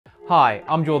Hi,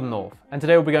 I'm Jordan North, and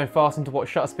today we'll be going fast into what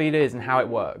shutter speed is and how it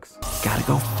works. Gotta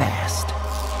go fast.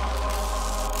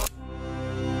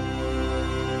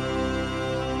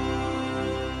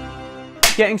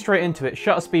 Getting straight into it,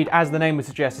 shutter speed, as the name would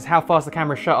suggest, is how fast the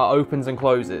camera's shutter opens and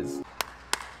closes.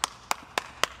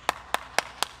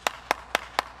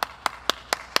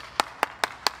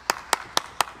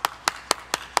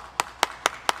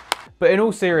 But in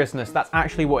all seriousness, that's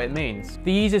actually what it means.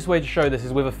 The easiest way to show this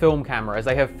is with a film camera, as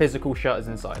they have physical shutters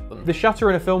inside them. The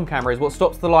shutter in a film camera is what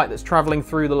stops the light that's traveling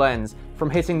through the lens from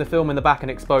hitting the film in the back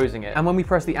and exposing it. And when we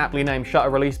press the aptly named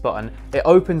shutter release button, it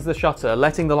opens the shutter,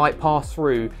 letting the light pass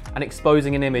through and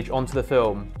exposing an image onto the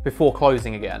film before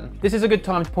closing again. This is a good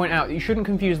time to point out that you shouldn't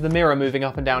confuse the mirror moving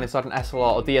up and down inside an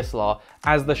SLR or DSLR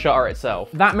as the shutter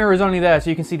itself. That mirror is only there so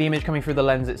you can see the image coming through the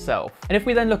lens itself. And if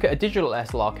we then look at a digital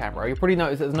SLR camera, you'll probably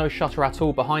notice that there's no shutter at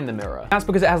all behind the mirror. That's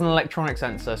because it has an electronic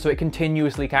sensor, so it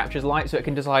continuously captures light, so it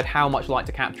can decide how much light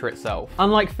to capture itself.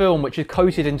 Unlike film, which is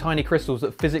coated in tiny crystals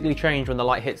that physically change when the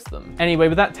light hits them. Anyway,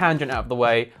 with that tangent out of the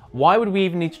way, why would we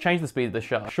even need to change the speed of the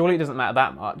shutter? Surely it doesn't matter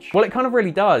that much. Well, it kind of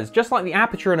really does. Just like the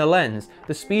aperture in a lens,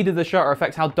 the speed of the shutter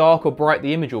affects how dark or bright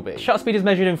the image will be. Shutter speed is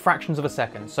measured in fractions of a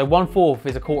second, so 1/4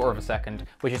 is a quarter of a second,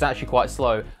 which is actually quite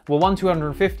slow, while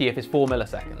 1/250th is 4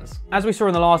 milliseconds. As we saw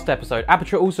in the last episode,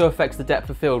 aperture also affects the depth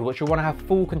of field, which you'll want to have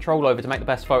full control over to make the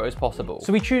best photos possible.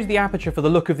 So we choose the aperture for the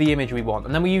look of the image we want,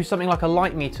 and then we use something like a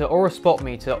light meter or a spot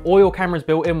meter, or your camera's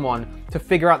built-in one, to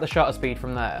figure out the shutter speed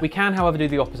from there. We can, however, do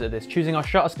the opposite of this, choosing our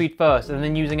shutter speed first and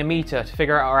then using a meter to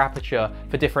figure out our aperture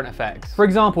for different effects. For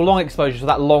example, long exposures for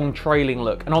that long trailing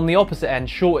look, and on the opposite end,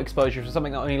 short exposures for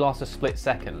something that only lasts a split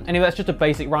second. Anyway, that's just a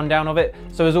basic rundown of it,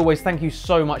 so as always, thank you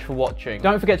so much for watching.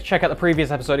 Don't forget to check out the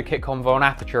previous episode of Kit Convo on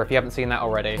aperture if you haven't seen that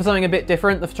already. For something a bit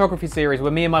different, the photography series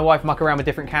where me and my wife muck around with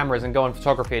different cameras and go on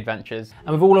photography adventures.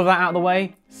 And with all of that out of the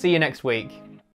way, see you next week.